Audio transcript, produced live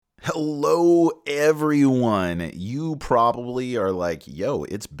Hello, everyone. You probably are like, yo,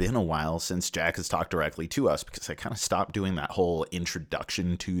 it's been a while since Jack has talked directly to us because I kind of stopped doing that whole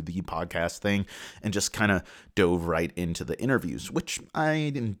introduction to the podcast thing and just kind of dove right into the interviews, which I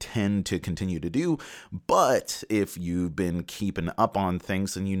intend to continue to do. But if you've been keeping up on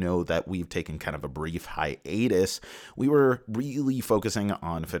things, then you know that we've taken kind of a brief hiatus. We were really focusing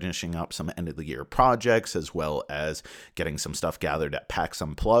on finishing up some end of the year projects as well as getting some stuff gathered at PAX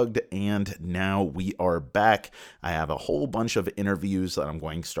Unplugged. And now we are back. I have a whole bunch of interviews that I'm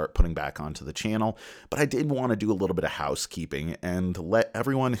going to start putting back onto the channel, but I did want to do a little bit of housekeeping and let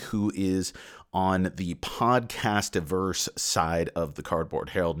everyone who is on the podcast-verse side of the Cardboard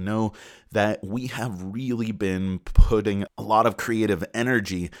Herald know that we have really been putting a lot of creative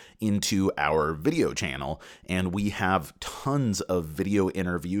energy into our video channel, and we have tons of video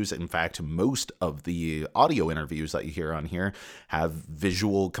interviews. In fact, most of the audio interviews that you hear on here have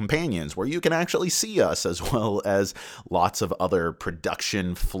visual companions where you can actually see us, as well as lots of other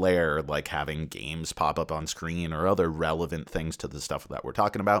production flair, like having games pop up on screen or other relevant things to the stuff that we're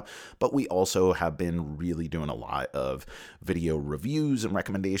talking about. But we also have been really doing a lot of video reviews and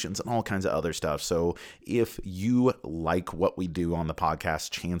recommendations and all kinds of other stuff. So if you like what we do on the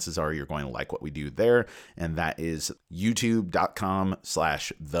podcast, chances are you're going to like what we do there. And that is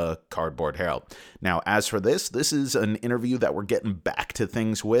youtube.com/The Cardboard Herald. Now, as for this is an interview that we're getting back to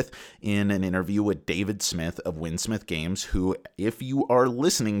things with in an interview with David Smith of Winsmith Games, who, if you are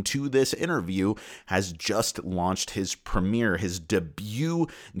listening to this interview, has just launched his premiere, his debut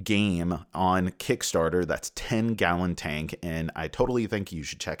game on Kickstarter. That's 10 Gallon Tank, and I totally think you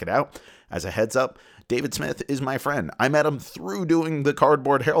should check it out. As a heads up, David Smith is my friend. I met him through doing the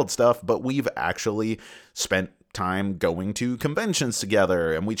Cardboard Herald stuff, but we've actually spent time going to conventions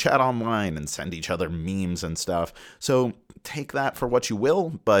together, and we chat online and send each other memes and stuff. So take that for what you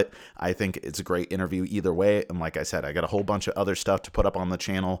will, but I think it's a great interview either way. And like I said, I got a whole bunch of other stuff to put up on the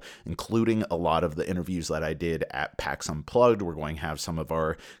channel, including a lot of the interviews that I did at PAX Unplugged. We're going to have some of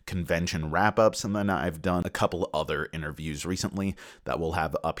our convention wrap-ups, and then I've done a couple other interviews recently that we'll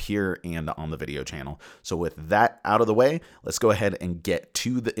have up here and on the video channel. So with that out of the way, let's go ahead and get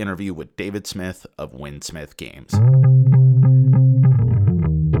to the interview with David Smith of Winsmith Games.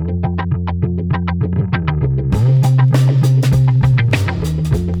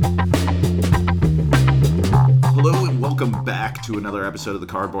 Hello and welcome back to another episode of the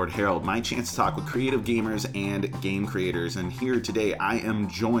Cardboard Herald, my chance to talk with creative gamers and game creators. And here today I am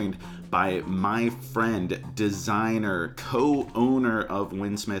joined by my friend, designer, co-owner of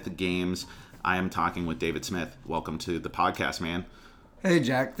Winsmith Games. I am talking with David Smith. Welcome to the podcast, man. Hey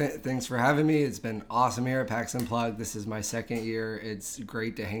Jack, thanks for having me. It's been awesome here at PAX Unplugged. This is my second year. It's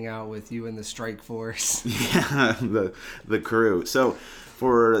great to hang out with you and the Strike Force. Yeah, the crew. So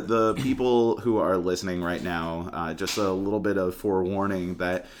for the people who are listening right now, just a little bit of forewarning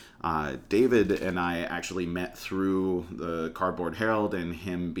that David and I actually met through the Cardboard Herald and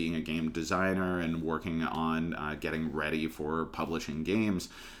him being a game designer and working on getting ready for publishing games.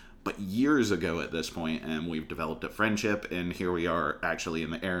 But years ago at this point, and we've developed a friendship, and here we are actually in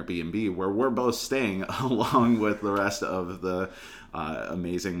the Airbnb where we're both staying along with the rest of the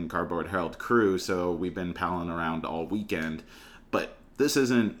amazing Cardboard Herald crew. So we've been palling around all weekend. But this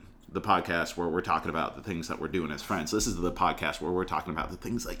isn't the podcast where we're talking about the things that we're doing as friends. This is the podcast where we're talking about the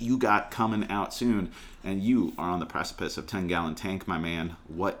things that you got coming out soon, and you are on the precipice of 10 Gallon Tank, my man.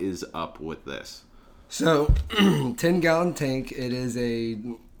 What is up with this? So 10 Gallon Tank, it is a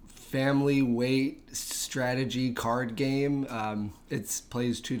family weight strategy card game. It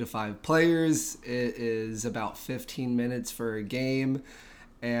plays 2 to 5 players. It is about 15 minutes for a game.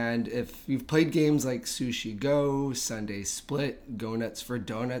 And if you've played games like Sushi Go, Sunday Split, Go Nuts for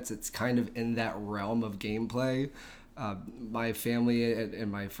Donuts, it's kind of in that realm of gameplay. My family and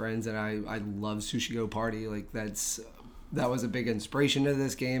my friends and I love Sushi Go Party. Like that was a big inspiration to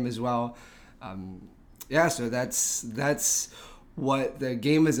this game as well. So that's what the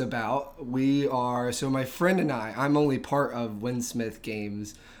game is about. So my friend and I'm only part of Winsmith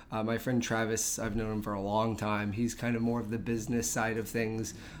Games. My friend Travis, I've known him for a long time. He's kind of more of the business side of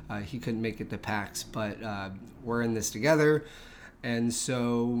things. He couldn't make it to PAX, but we're in this together. And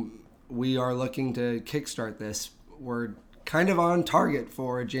so we are looking to kickstart this. We're kind of on target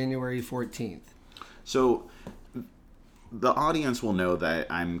for January 14th. So the audience will know that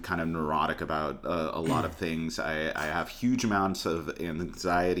I'm kind of neurotic about a lot of things. I have huge amounts of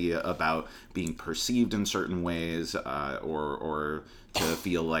anxiety about being perceived in certain ways, or to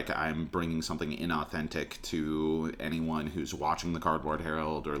feel like I'm bringing something inauthentic to anyone who's watching the Cardboard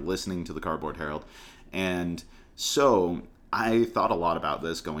Herald or listening to the Cardboard Herald. And so I thought a lot about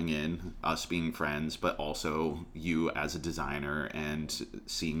this going in, us being friends, but also you as a designer and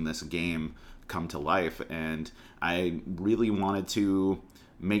seeing this game come to life. And I really wanted to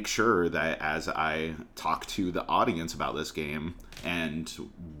make sure that as I talk to the audience about this game and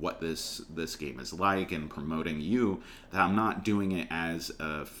what this game is like and promoting you, that I'm not doing it as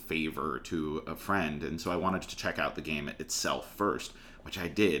a favor to a friend. And so I wanted to check out the game itself first, which I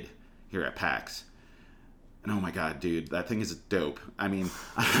did here at PAX. And oh my god, dude, that thing is dope. I mean,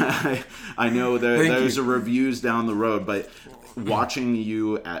 I know there's reviews down the road, but watching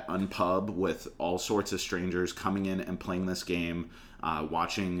you at Unpub with all sorts of strangers coming in and playing this game,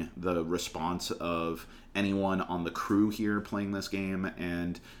 watching the response of anyone on the crew here playing this game,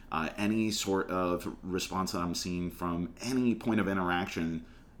 and any sort of response that I'm seeing from any point of interaction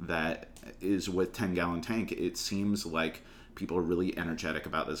that is with 10 Gallon Tank, it seems like people are really energetic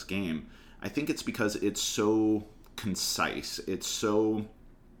about this game. I think it's because it's so concise. It's so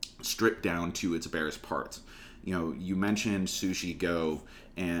stripped down to its barest parts. You know, you mentioned Sushi Go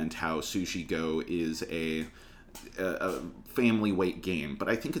and how Sushi Go is a family weight game, but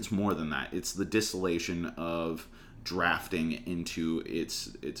I think it's more than that. It's the distillation of drafting into its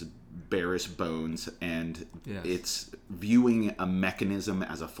barest bones, and it's viewing a mechanism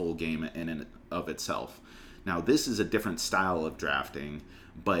as a full game in and of itself. Now, this is a different style of drafting,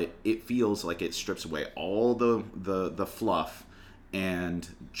 but it feels like it strips away all the fluff and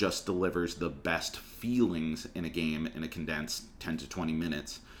just delivers the best feelings in a game in a condensed 10 to 20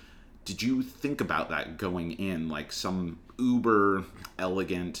 minutes. Did you think about that going in, like some uber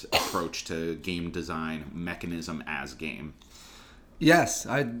elegant approach to game design, mechanism as game? Yes,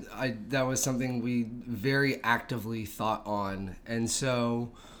 I that was something we very actively thought on. And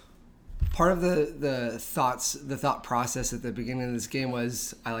so part of the thought process at the beginning of this game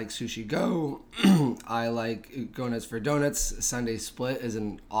was, I like Sushi Go, I like Go Nuts for Donuts. Sunday Split is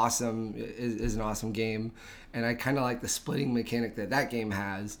an awesome game, and I kind of like the splitting mechanic that game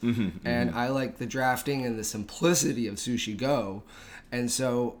has, and I like the drafting and the simplicity of Sushi Go, and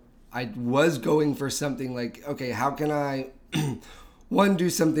so I was going for something like, okay, how can I one, do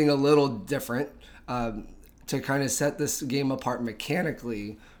something a little different to kind of set this game apart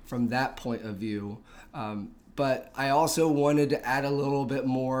mechanically from that point of view. But I also wanted to add a little bit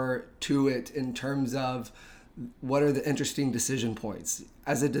more to it in terms of what are the interesting decision points.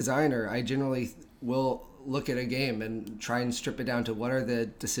 As a designer, I generally will look at a game and try and strip it down to what are the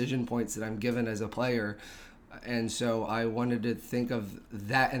decision points that I'm given as a player. And so I wanted to think of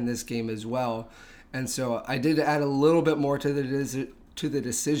that in this game as well. And so I did add a little bit more to the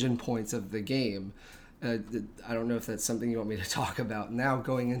decision points of the game. I don't know if that's something you want me to talk about now,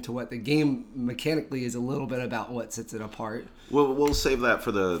 going into what the game mechanically is a little bit about what sets it apart. We'll save that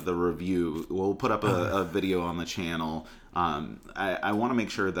for the review. We'll put up a video on the channel. I want to make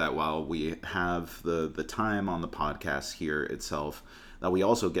sure that while we have the time on the podcast here itself, that we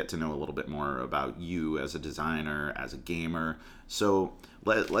also get to know a little bit more about you as a designer, as a gamer. So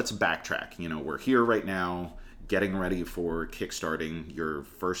let's backtrack. You know, we're here right now, getting ready for kickstarting your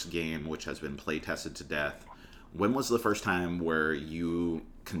first game, which has been play tested to death. When was the first time where you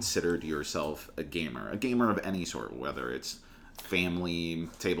considered yourself a gamer of any sort, whether it's family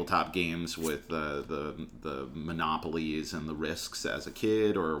tabletop games with the monopolies and the risks as a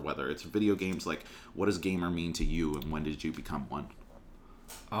kid, or whether it's video games? Like, what does gamer mean to you, and when did you become one?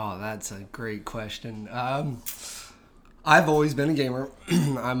 Oh, that's a great question. I've always been a gamer.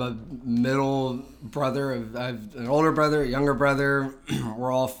 I'm a middle brother. I've an older brother, a younger brother.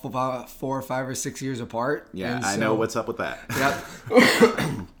 We're all 4, 5, or 6 years apart. Yeah, I know what's up with that.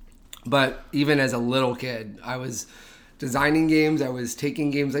 Yep. But even as a little kid, I was designing games. I was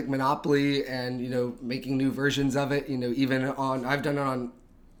taking games like Monopoly and, making new versions of it. Even I've done it on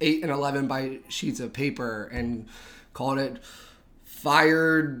 8 and 11 by sheets of paper and called it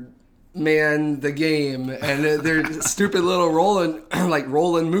Fired Man the Game, and they're stupid little roll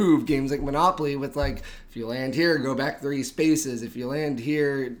and move games like Monopoly with, like, if you land here, go back 3 spaces. If you land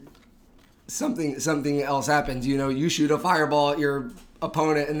here, something else happens. You shoot a fireball at your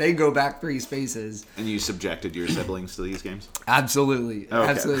opponent and they go back 3 spaces. And you subjected your siblings to these games? Absolutely.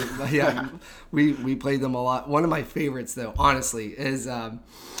 Okay. Absolutely. Yeah. We played them a lot. One of my favorites, though, honestly, is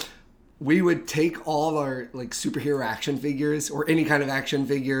we would take all of our, like, superhero action figures or any kind of action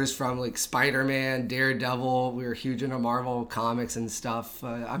figures from, like, Spider-Man, Daredevil. We were huge into Marvel comics and stuff.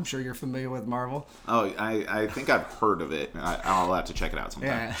 I'm sure you're familiar with Marvel. Oh, I think I've heard of it. I'll have to check it out sometime.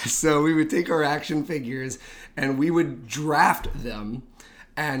 Yeah. So we would take our action figures and we would draft them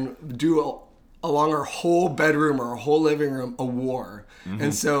and do along our whole bedroom or our whole living room a war.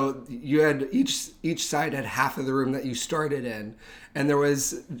 And so you had each side had half of the room that you started in, and there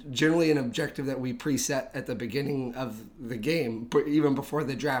was generally an objective that we preset at the beginning of the game, but even before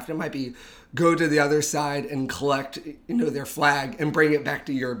the draft. It might be go to the other side and collect their flag and bring it back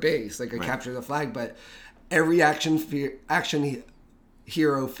to your base, like a capture the flag. But every action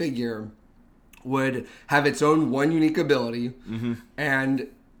hero figure would have its own one unique ability, and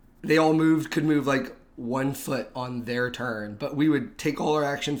they all could move like 1 foot on their turn. But we would take all our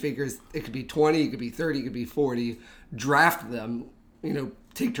action figures. It could be 20, it could be 30, it could be 40. Draft them,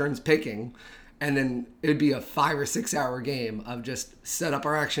 take turns picking, and then it would be a 5 or 6 hour game of just set up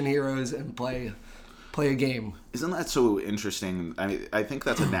our action heroes and play a game. Isn't that so interesting? I think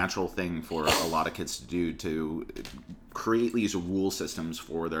that's a natural thing for a lot of kids to do, to create these rule systems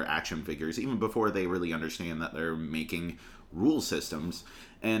for their action figures, even before they really understand that they're making rule systems.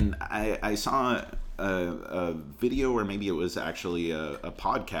 And I saw a video, or maybe it was actually a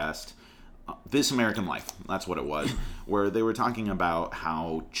podcast, This American Life, that's what it was, where they were talking about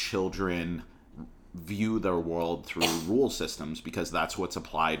how children view their world through rule systems because that's what's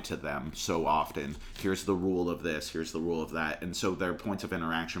applied to them so often. Here's the rule of this, here's the rule of that. And so their points of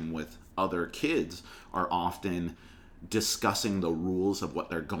interaction with other kids are often discussing the rules of what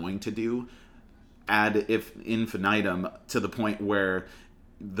they're going to do ad infinitum, to the point where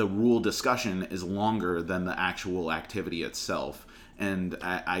the rule discussion is longer than the actual activity itself. And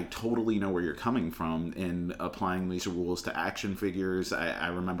I totally know where you're coming from in applying these rules to action figures. I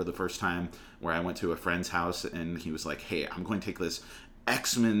remember the first time where I went to a friend's house and he was like, hey, I'm going to take this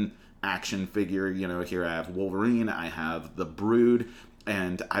X-Men action figure. Here I have Wolverine, I have the Brood,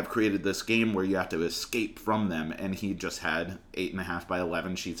 and I've created this game where you have to escape from them. And he just had 8.5 by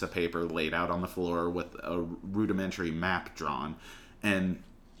 11 sheets of paper laid out on the floor with a rudimentary map drawn. And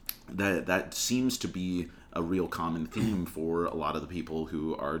that seems to be a real common theme for a lot of the people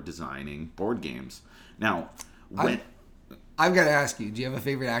who are designing board games. Now, I've got to ask you, do you have a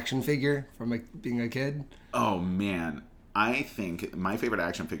favorite action figure from being a kid? Oh, man. I think my favorite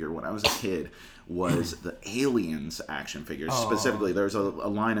action figure when I was a kid was the Aliens action figures. Oh. Specifically, there's a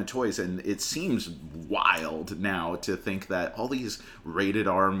line of toys, and it seems wild now to think that all these rated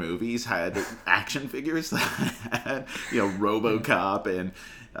R movies had action figures that had, RoboCop and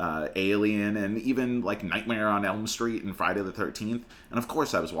Alien, and even like Nightmare on Elm Street and Friday the 13th. And of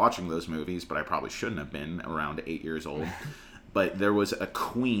course I was watching those movies, but I probably shouldn't have been around 8 years old. But there was a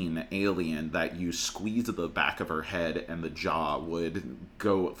queen alien that you squeezed the back of her head and the jaw would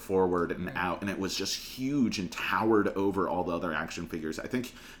go forward and out, and it was just huge and towered over all the other action figures. I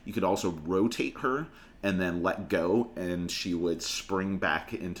think you could also rotate her and then let go, and she would spring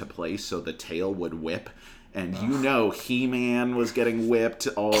back into place, so the tail would whip. And He-Man was getting whipped,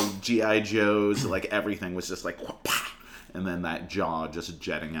 all G.I. Joes, like everything was just like, and then that jaw just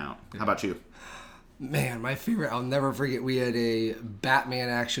jetting out. How about you? Man, my favorite, I'll never forget, we had a Batman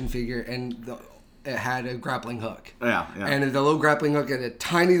action figure, and it had a grappling hook. Yeah. And the little grappling hook had a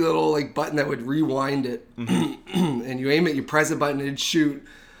tiny little button that would rewind it. And you aim it, you press a button, it'd shoot,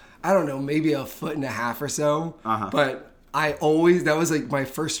 I don't know, maybe 1.5 feet or so. But that was my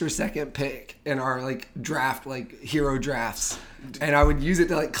first or second pick in our draft, hero drafts. And I would use it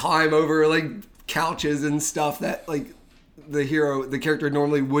to climb over couches and stuff that the character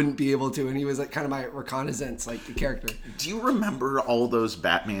normally wouldn't be able to, and he was kind of my reconnaissance the character. Do you remember all those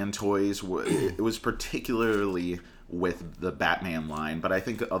Batman toys? It was particularly with the Batman line, but I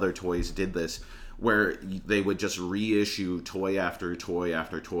think other toys did this, where they would just reissue toy after toy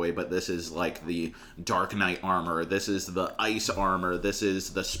after toy, but this is the Dark Knight armor, this is the ice armor, this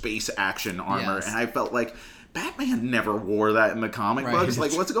is the space action armor. Yes. And I felt like Batman never wore that in the comic books.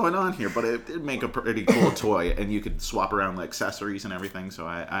 What's going on here? But it did make a pretty cool toy, and you could swap around the accessories and everything, so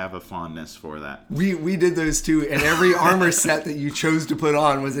I have a fondness for that. We did those too, and every armor set that you chose to put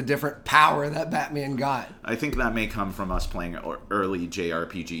on was a different power that Batman got. I think that may come from us playing early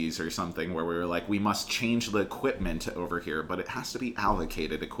JRPGs or something, where we were like, we must change the equipment over here, but it has to be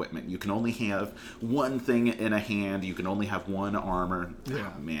allocated equipment. You can only have one thing in a hand, you can only have one armor. Yeah.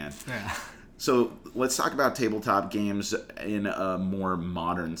 Oh, man. Yeah. So let's talk about tabletop games in a more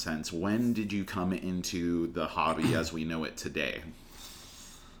modern sense. When did you come into the hobby as we know it today?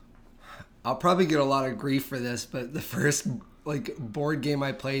 I'll probably get a lot of grief for this, but the first board game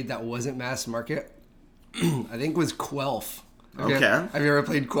I played that wasn't mass market, I think was Quelf. Okay. Have you ever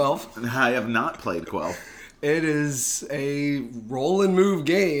played Quelf? I have not played Quelf. It is a roll and move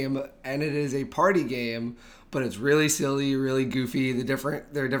game, and it is a party game. But it's really silly, really goofy. There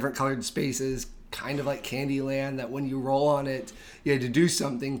are different colored spaces, kind of like Candyland, that when you roll on it, you had to do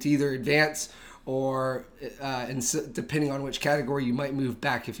something to either advance or depending on which category, you might move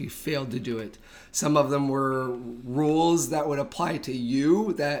back if you failed to do it. Some of them were rules that would apply to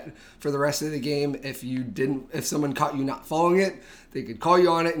you that for the rest of the game, if someone caught you not following it, they could call you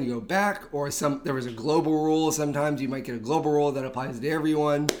on it and you go back. Or there was a global rule. Sometimes you might get a global rule that applies to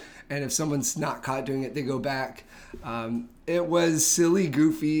everyone. And if someone's not caught doing it, they go back. It was silly,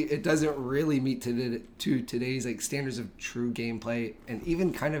 goofy. It doesn't really meet to today's like standards of true gameplay. And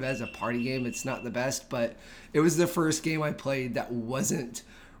even kind of as a party game, it's not the best. But it was the first game I played that wasn't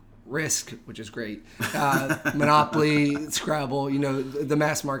Risk, which is great. Monopoly, Scrabble, the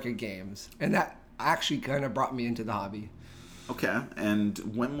mass market games. And that actually kind of brought me into the hobby. Okay. And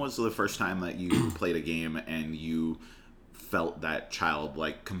when was the first time that you played a game and you felt that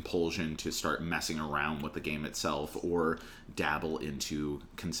childlike compulsion to start messing around with the game itself or dabble into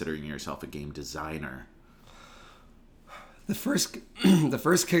considering yourself a game designer? The first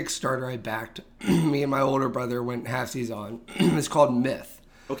Kickstarter I backed, me and my older brother went halfsies on. It's called Myth.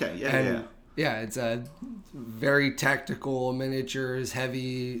 Okay, yeah, it's a very tactical, miniatures,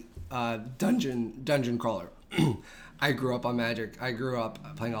 heavy dungeon crawler. I grew up on Magic. I grew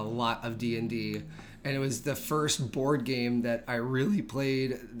up playing a lot of D&D. And it was the first board game that I really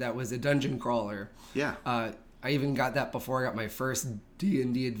played that was a dungeon crawler. Yeah. I even got that before I got my first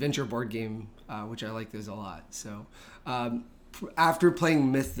D&D adventure board game, which I like those a lot. So after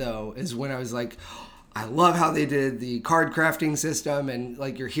playing Myth, though, is when I was like, I love how they did the card crafting system and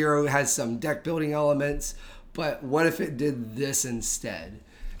like your hero has some deck building elements, but what if it did this instead?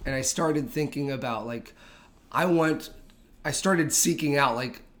 And I started thinking about like, I started seeking out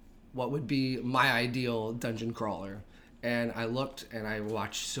like, what would be my ideal dungeon crawler. And I looked and I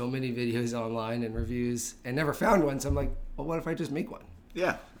watched so many videos online and reviews and never found one. So I'm like, well, what if I just make one?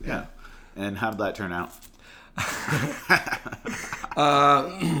 Yeah. And how did that turn out?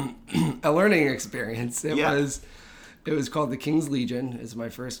 A learning experience. It was called the King's Legion. It's my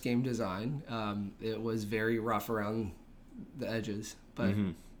first game design. It was very rough around the edges, but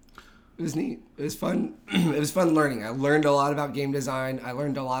it was neat. It was fun. It was fun learning. I learned a lot about game design. I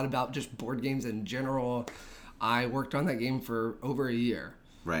learned a lot about just board games in general. I worked on that game for over a year.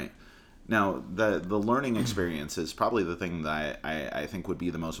 Right. Now, the learning experience is probably the thing that I think would be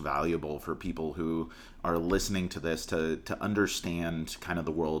the most valuable for people who are listening to this to understand kind of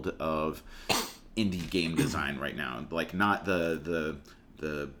the world of indie game design right now. Like not the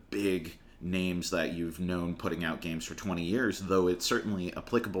big names that you've known putting out games for 20 years, though it's certainly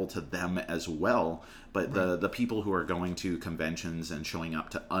applicable to them as well. But the people who are going to conventions and showing up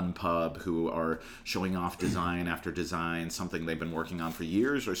to Unpub, who are showing off design after design, something they've been working on for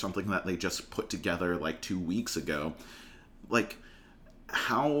years or something that they just put together like 2 weeks ago. Like,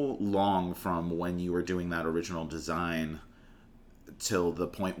 how long from when you were doing that original design till the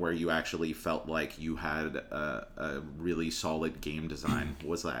point where you actually felt like you had a really solid game design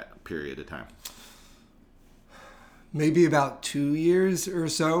was that period of time? Maybe about 2 years or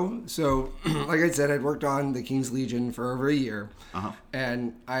so. So, like I said, I'd worked on the King's Legion for over a year.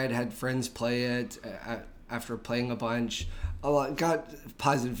 And I had friends play it after playing a bunch. Got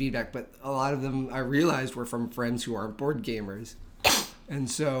positive feedback, but a lot of them I realized were from friends who aren't board gamers.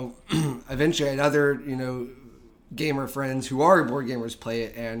 And so, eventually I had other, gamer friends who are board gamers play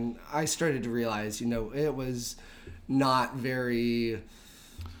it, and I started to realize, it was not very...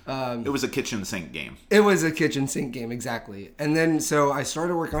 it was a kitchen sink game. It was a kitchen sink game, exactly. And then, so I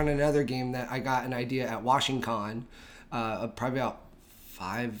started working on another game that I got an idea at Washington, probably about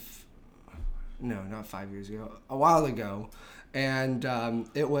not 5 years ago, a while ago. And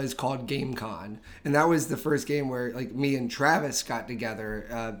it was called GameCon. And that was the first game where like me and Travis got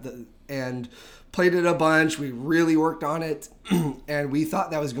together and played it a bunch. We really worked on it. And we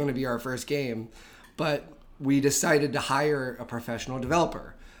thought that was going to be our first game. But we decided to hire a professional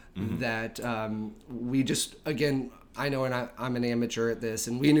developer. That we just, again, I know and I'm an amateur at this,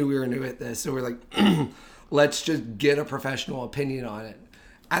 and we knew we were new at this. So we're like, let's just get a professional opinion on it.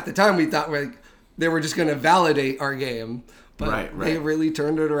 At the time, we thought they were just going to validate our game. But right. They really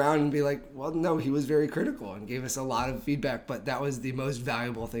turned it around and be like, well, no, he was very critical and gave us a lot of feedback. But that was the most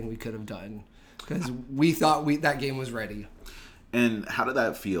valuable thing we could have done because we thought that game was ready. And how did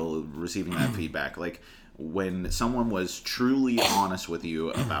that feel, receiving that feedback? Like, when someone was truly honest with you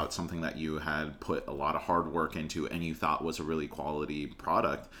about something that you had put a lot of hard work into and you thought was a really quality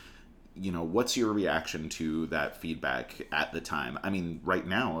product, what's your reaction to that feedback at the time? I mean, right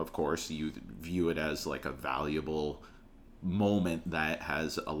now, of course, you view it as like a valuable moment that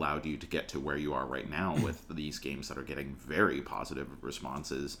has allowed you to get to where you are right now with these games that are getting very positive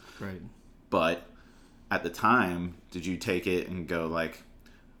responses. Right. But at the time, did you take it and go like,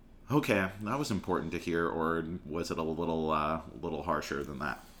 Okay, that was important to hear, or was it a little harsher than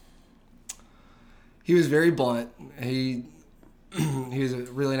that? He was very blunt. He was a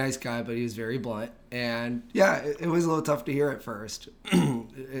really nice guy, but he was very blunt. And yeah, it was a little tough to hear at first,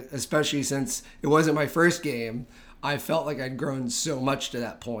 especially since it wasn't my first game. I felt like I'd grown so much to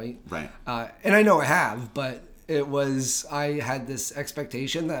that point. Right. And I know I have, but I had this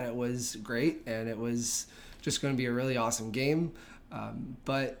expectation that it was great and it was just going to be a really awesome game.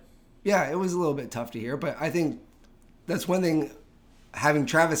 But yeah, it was a little bit tough to hear. But I think that's one thing, having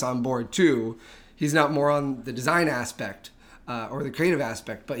Travis on board too. He's not more on the design aspect or the creative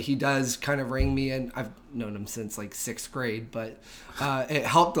aspect, but he does kind of rein me in. I've known him since like 6th grade, but it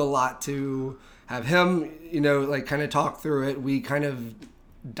helped a lot to have him, like kind of talk through it. We kind of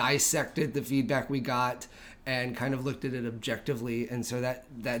dissected the feedback we got and kind of looked at it objectively. And so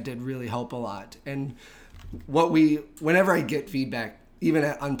that did really help a lot. And whenever I get feedback, even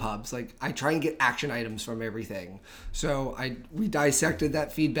at Unpubs, like I try and get action items from everything. So we dissected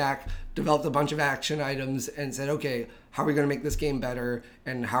that feedback, developed a bunch of action items, and said, okay, how are we going to make this game better,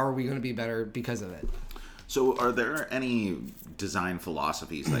 and how are we going to be better because of it? So are there any design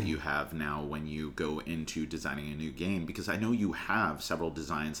philosophies that you have now when you go into designing a new game? Because I know you have several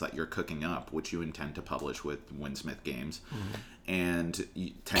designs that you're cooking up, which you intend to publish with Winsmith Games. Mm-hmm.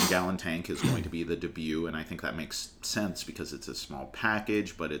 And 10 Gallon Tank is going to be the debut, and I think that makes sense because it's a small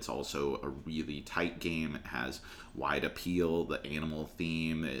package, but it's also a really tight game. It has wide appeal, the animal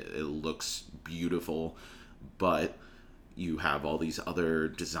theme, it looks beautiful, but you have all these other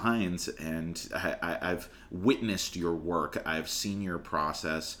designs, and I've witnessed your work. I've seen your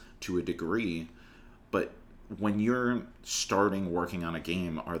process to a degree, but when you're starting working on a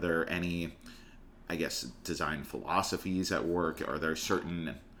game, are there any, I guess, design philosophies at work? Are there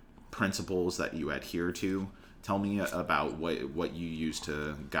certain principles that you adhere to? Tell me about what you use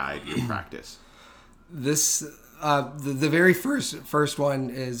to guide your practice. The very first one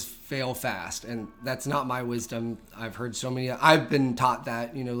is fail fast, and that's not my wisdom. I've been taught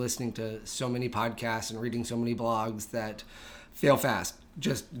that, listening to so many podcasts and reading so many blogs, that fail fast.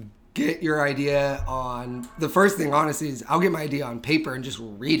 Just get your idea on, the first thing honestly is I'll get my idea on paper and just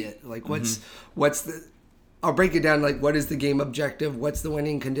read it. Like I'll break it down, like what is the game objective? What's the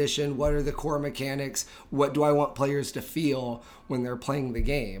winning condition? What are the core mechanics? What do I want players to feel when they're playing the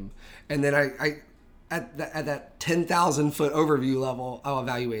game? And then I at that 10,000 foot overview level, I'll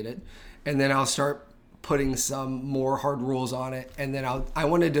evaluate it, and then I'll start putting some more hard rules on it, and then I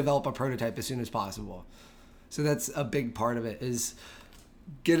want to develop a prototype as soon as possible. So that's a big part of it, is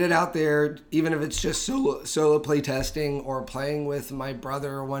get it out there, even if it's just solo play testing or playing with my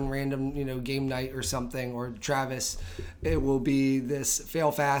brother one random game night or something, or Travis. It will be this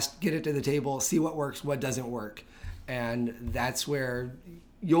fail fast, get it to the table, see what works, what doesn't work, and that's where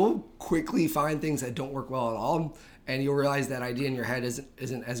you'll quickly find things that don't work well at all, and you'll realize that idea in your head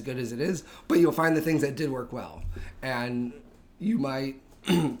isn't as good as it is, but you'll find the things that did work well, and you might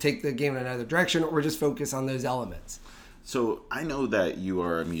take the game in another direction or just focus on those elements. So I know that you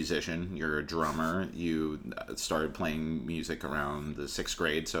are a musician, you're a drummer, you started playing music around the 6th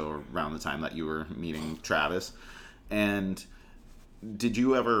grade, so around the time that you were meeting Travis. And did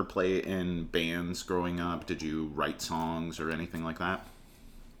you ever play in bands growing up? Did you write songs or anything like that?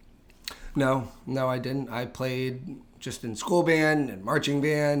 No, I didn't. I played just in school band and marching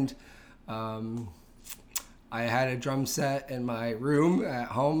band. I had a drum set in my room at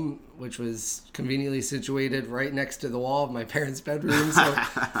home, which was conveniently situated right next to the wall of my parents' bedroom. So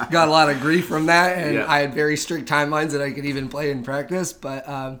got a lot of grief from that. And yeah. I had very strict timelines that I could even play in practice. But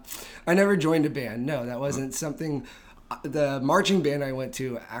I never joined a band. No, that wasn't something. The marching band I went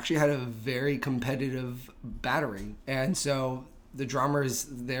to actually had a very competitive battery. And so the drummers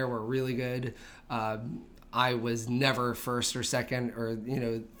there were really good. I was never first or second or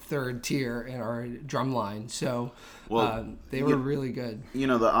third tier in our drum line, so they were really good.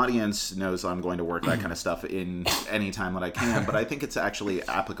 The audience knows I'm going to work that kind of stuff in any time that I can, but I think it's actually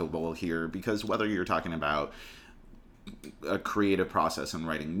applicable here, because whether you're talking about a creative process in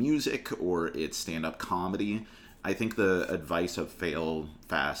writing music or it's stand-up comedy, I think the advice of fail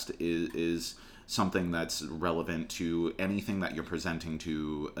fast is something that's relevant to anything that you're presenting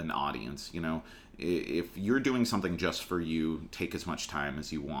to an audience. If you're doing something just for you, take as much time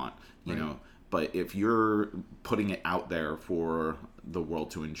as you want, know, but if you're putting it out there for the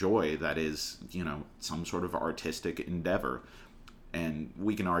world to enjoy, that is, some sort of artistic endeavor. And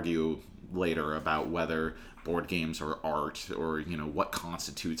we can argue later about whether board games are art or, what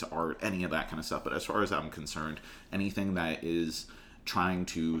constitutes art, any of that kind of stuff. But as far as I'm concerned, anything that is trying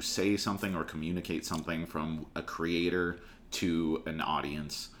to say something or communicate something from a creator to an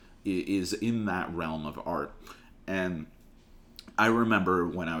audience, is in that realm of art. And I remember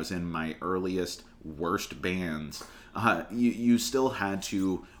when I was in my earliest, worst bands, you still had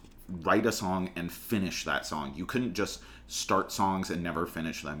to write a song and finish that song. You couldn't just start songs and never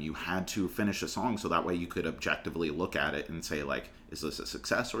finish them. You had to finish a song so that way you could objectively look at it and say, like, is this a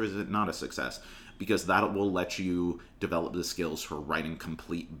success or is it not a success? Because that will let you develop the skills for writing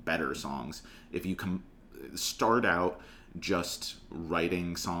complete, better songs. If you start out just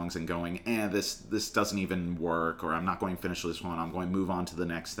writing songs and going, this doesn't even work, or I'm not going to finish this one, I'm going to move on to the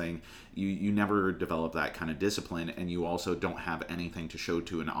next thing, you never develop that kind of discipline, and you also don't have anything to show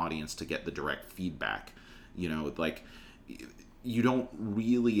to an audience to get the direct feedback. Like, you don't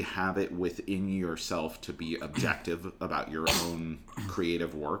really have it within yourself to be objective about your own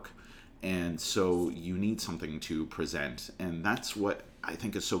creative work. And so you need something to present. And that's what I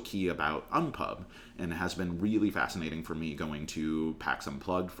think is so key about Unpub, and has been really fascinating for me going to PAX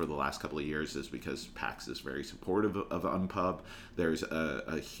Unplugged for the last couple of years, is because PAX is very supportive of Unpub. There's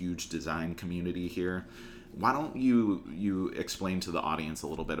a huge design community here. Why don't you explain to the audience a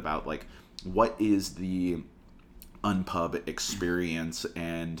little bit about, like, what is the Unpub experience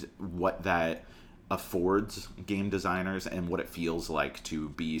and what that affords game designers and what it feels like to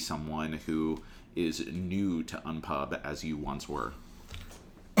be someone who is new to Unpub as you once were?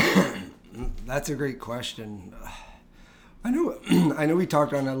 That's a great question. I know we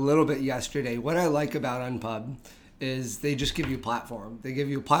talked on it a little bit yesterday. What I like about Unpub is they just give you a platform. They give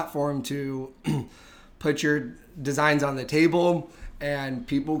you a platform to put your designs on the table, and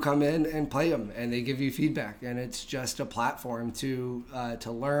people come in and play them, and they give you feedback. And it's just a platform to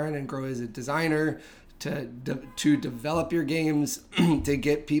learn and grow as a designer, to develop your games, to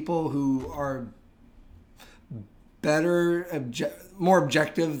get people who are better, more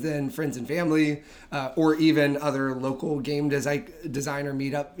objective than friends and family, or even other local game designer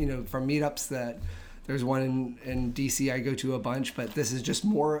meetup. From meetups that there's one in DC I go to a bunch, but this is just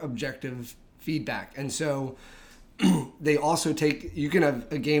more objective feedback. And so they also you can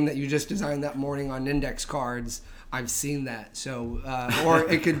have a game that you just designed that morning on index cards. I've seen that. So, or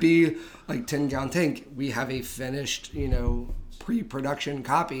it could be like 10 Gallon Tank. We have a finished, pre-production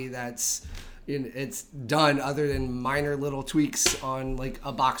copy that's, it's done other than minor little tweaks on like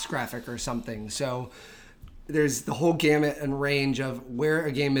a box graphic or something. So there's the whole gamut and range of where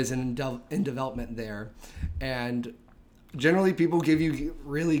a game is in development there. And generally people give you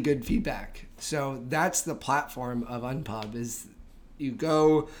really good feedback. So that's the platform of Unpub. Is you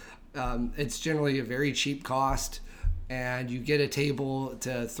go, it's generally a very cheap cost, and you get a table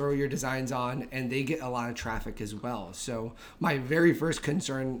to throw your designs on, and they get a lot of traffic as well. So my very first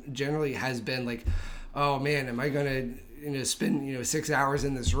concern generally has been like, oh man, am I going to spend 6 hours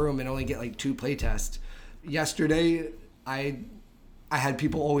in this room and only get like 2 playtests? Yesterday, I had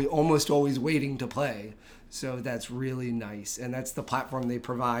people almost always waiting to play. So that's really nice. And that's the platform they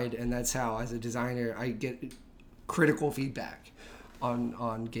provide. And that's how, as a designer, I get critical feedback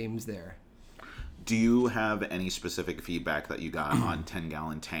on games there. Do you have any specific feedback that you got on 10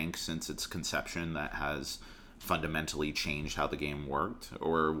 Gallon Tank since its conception that has fundamentally changed how the game worked?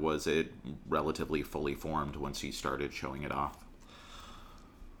 Or was it relatively fully formed once you started showing it off?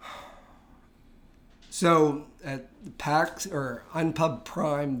 So at PAX or Unpub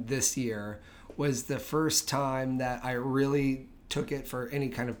Prime this year was the first time that I really took it for any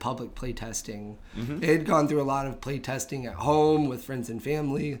kind of public playtesting. Mm-hmm. It had gone through a lot of playtesting at home with friends and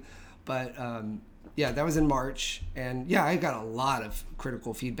family, but that was in March, and I got a lot of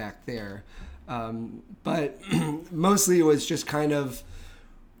critical feedback there. But mostly it was just kind of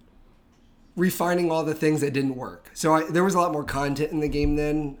refining all the things that didn't work. So there was a lot more content in the game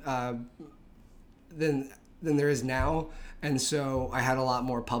then than there is now. And so I had a lot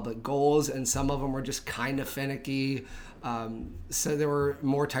more public goals, and some of them were just kind of finicky. So there were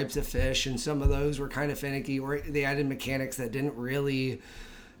more types of fish, and some of those were kind of finicky, or they added mechanics that didn't really,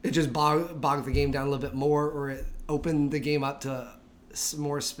 it just bogged the game down a little bit more, or it opened the game up to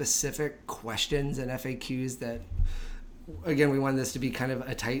more specific questions and FAQs that, again, we wanted this to be kind of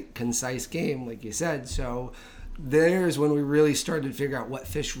a tight, concise game, like you said. So there's when we really started to figure out what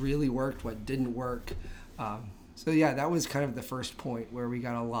fish really worked, what didn't work. That was kind of the first point where we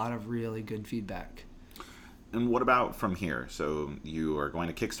got a lot of really good feedback. And what about from here? So you are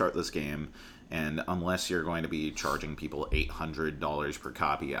going to kickstart this game, and unless you're going to be charging people $800 per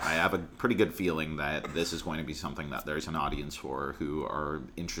copy, I have a pretty good feeling that this is going to be something that there's an audience for who are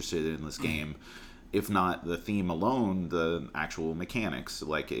interested in this game. If not the theme alone, the actual mechanics.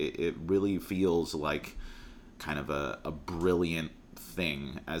 Like, it really feels like kind of a brilliant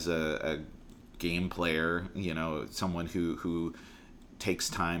thing as a game player, someone who takes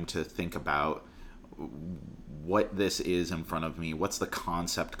time to think about what this is in front of me, what's the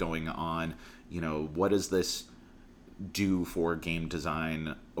concept going on, what does this do for game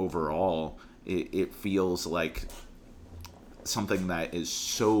design overall, it feels like something that is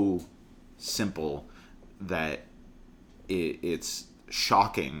so simple that it's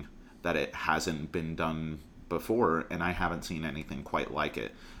shocking that it hasn't been done before, and I haven't seen anything quite like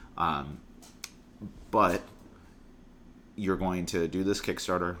it. But you're going to do this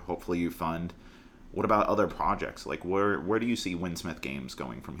Kickstarter. Hopefully you fund. What about other projects? Like, where do you see Winsmith Games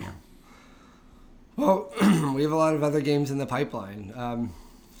going from here? Well, we have a lot of other games in the pipeline.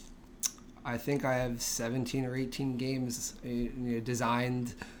 I think I have 17 or 18 games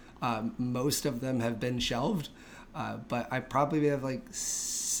designed. Most of them have been shelved, but I probably have like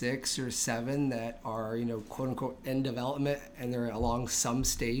 6 or 7 that are, quote unquote, in development, and they're along some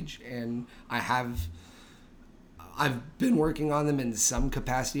stage. And I've been working on them in some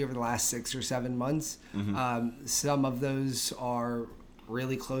capacity over the last 6 or 7 months. Mm-hmm. Some of those are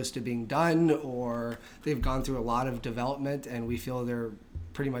really close to being done, or they've gone through a lot of development and we feel they're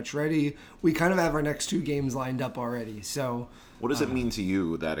pretty much ready. We kind of have our next 2 games lined up already. So what does it mean to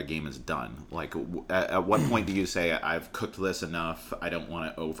you that a game is done? Like, at what point do you say, I've cooked this enough, I don't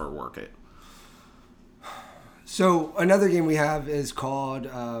want to overwork it? So another game we have is called,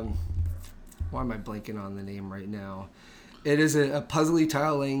 why am I blanking on the name right now? It is a puzzly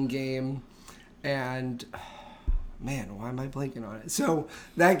tile laying game, and man, why am I blanking on it? So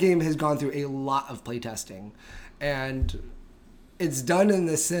that game has gone through a lot of playtesting, and it's done in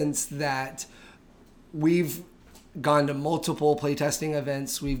the sense that we've gone to multiple playtesting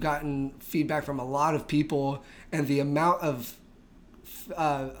events. We've gotten feedback from a lot of people, and the amount of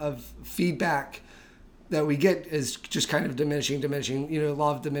feedback that we get is just kind of diminishing,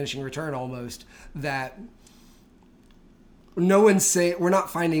 law of diminishing return almost, that no one's saying, we're not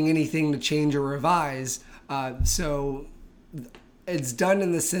finding anything to change or revise. So it's done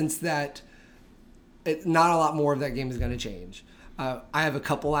in the sense that not a lot more of that game is going to change. I have a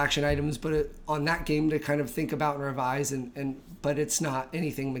couple action items, but on that game to kind of think about and revise, but it's not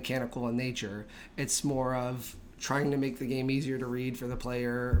anything mechanical in nature. It's more of trying to make the game easier to read for the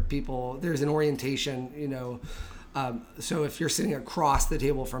player. There's an orientation, so if you're sitting across the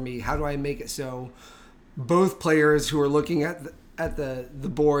table from me, how do I make it so both players who are looking at the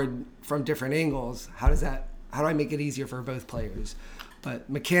board from different angles, how do I make it easier for both players? But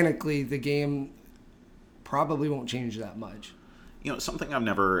mechanically, the game probably won't change that much. Something I've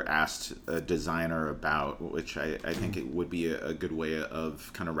never asked a designer about, which I think it would be a good way of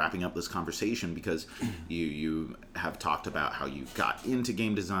kind of wrapping up this conversation, because you have talked about how you got into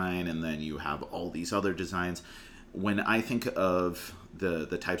game design, and then you have all these other designs. When I think of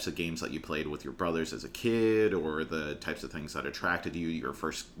the types of games that you played with your brothers as a kid, or the types of things that attracted you, your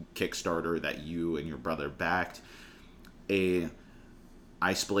first Kickstarter that you and your brother backed,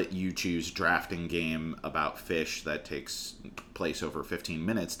 I Split You Choose drafting game about fish that takes place over 15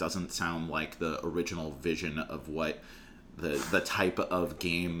 minutes doesn't sound like the original vision of what the type of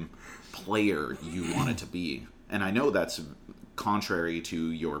game player you want it to be. And I know that's contrary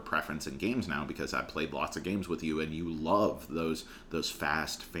to your preference in games now, because I played lots of games with you and you love those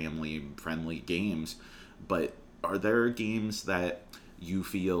fast, family-friendly games. But are there games that you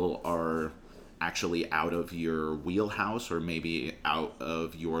feel are actually out of your wheelhouse, or maybe out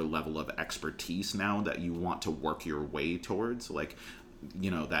of your level of expertise now, that you want to work your way towards? Like,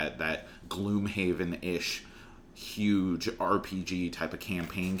 that Gloomhaven-ish huge RPG type of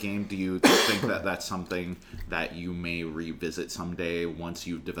campaign game. Do you think that that's something that you may revisit someday once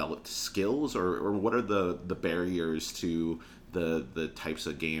you've developed skills, or what are the barriers to the types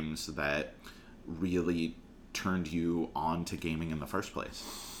of games that really turned you on to gaming in the first place?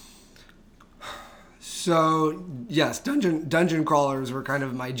 So yes, dungeon crawlers were kind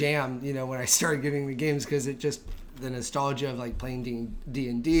of my jam, when I started getting the games, because it just, the nostalgia of like playing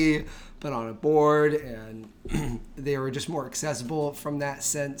D&D, but on a board, and they were just more accessible from that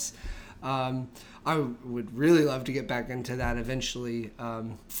sense. I would really love to get back into that eventually.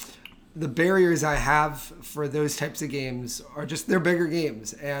 The barriers I have for those types of games are just, they're bigger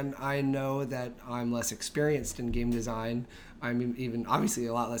games, and I know that I'm less experienced in game design. I'm even obviously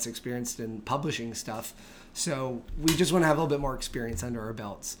a lot less experienced in publishing stuff. So we just want to have a little bit more experience under our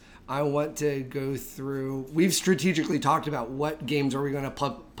belts. I want to go through, we've strategically talked about what games are we going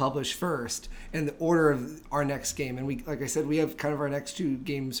to publish first and the order of our next game. And we, like I said, we have kind of our next 2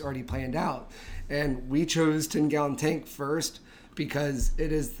 games already planned out. And we chose 10 Gallon Tank first because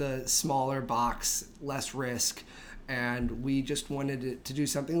it is the smaller box, less risk. And we just wanted it to do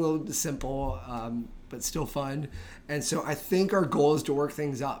something a little simple. but still fun. And so I think our goal is to work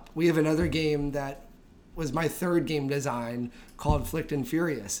things up. We have another game that was my third game design called Flicked and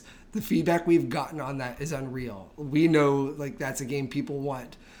Furious. The feedback we've gotten on that is unreal. We know like that's a game people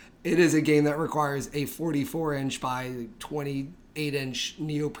want. It is a game that requires a 44-inch by 28-inch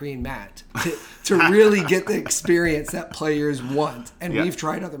neoprene mat to really get the experience that players want. And we've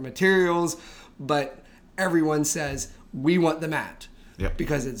tried other materials, but everyone says we want the mat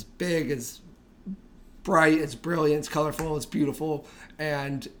because it's big, it's bright, it's brilliant, it's colorful, it's beautiful,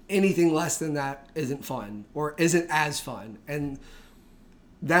 and anything less than that isn't fun or isn't as fun. And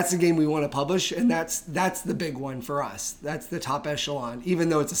that's the game we want to publish, and that's the big one for us. That's the top echelon. Even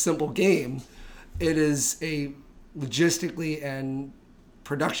though it's a simple game, it is a logistically and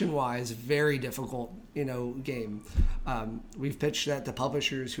production-wise very difficult, game. We've pitched that to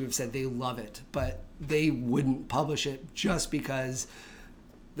publishers who have said they love it, but they wouldn't publish it just because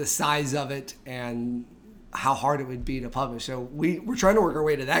the size of it and how hard it would be to publish. So we're trying to work our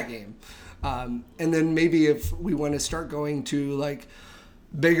way to that game. And then maybe if we want to start going to like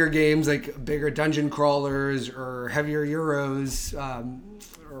bigger games, like bigger dungeon crawlers or heavier Euros,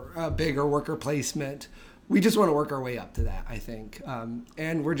 or a bigger worker placement, we just want to work our way up to that, I think.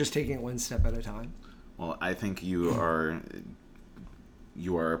 And we're just taking it one step at a time. Well, I think you are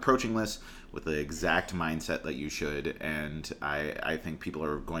approaching this with the exact mindset that you should, and I think people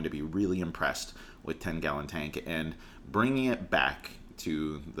are going to be really impressed with 10 Gallon Tank. And bringing it back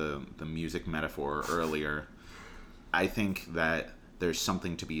to the music metaphor earlier, I think that there's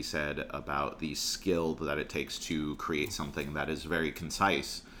something to be said about the skill that it takes to create something that is very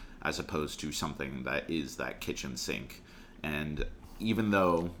concise as opposed to something that is that kitchen sink. And even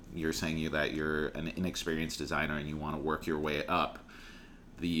though you're saying that you're an inexperienced designer and you want to work your way up,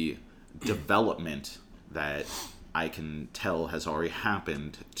 the development that I can tell has already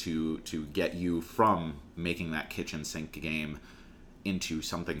happened to get you from making that kitchen sink game into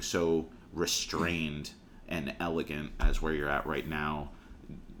something so restrained and elegant as where you're at right now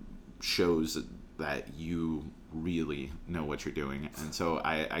shows that you really know what you're doing. And so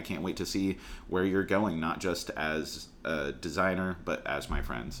I can't wait to see where you're going, not just as a designer, but as my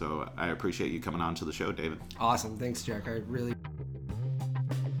friend. So I appreciate you coming on to the show, David. Awesome. Thanks, Jack. I really...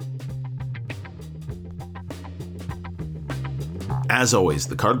 As always,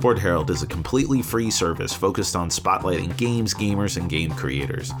 the Cardboard Herald is a completely free service focused on spotlighting games, gamers, and game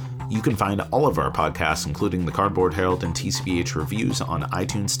creators. You can find all of our podcasts, including the Cardboard Herald and TCBH reviews, on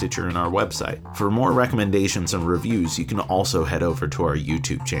iTunes, Stitcher, and our website. For more recommendations and reviews, you can also head over to our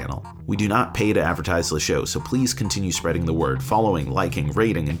YouTube channel. We do not pay to advertise the show, so please continue spreading the word, following, liking,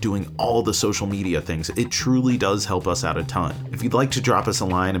 rating, and doing all the social media things. It truly does help us out a ton. If you'd like to drop us a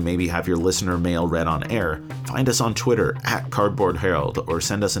line and maybe have your listener mail read on air, find us on Twitter @Cardboard Herald, or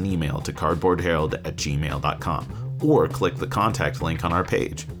send us an email to cardboardherald@gmail.com, or click the contact link on our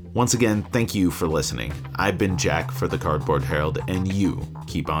page. Once again, thank you for listening. I've been Jack for the Cardboard Herald, and you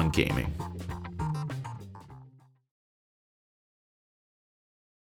keep on gaming.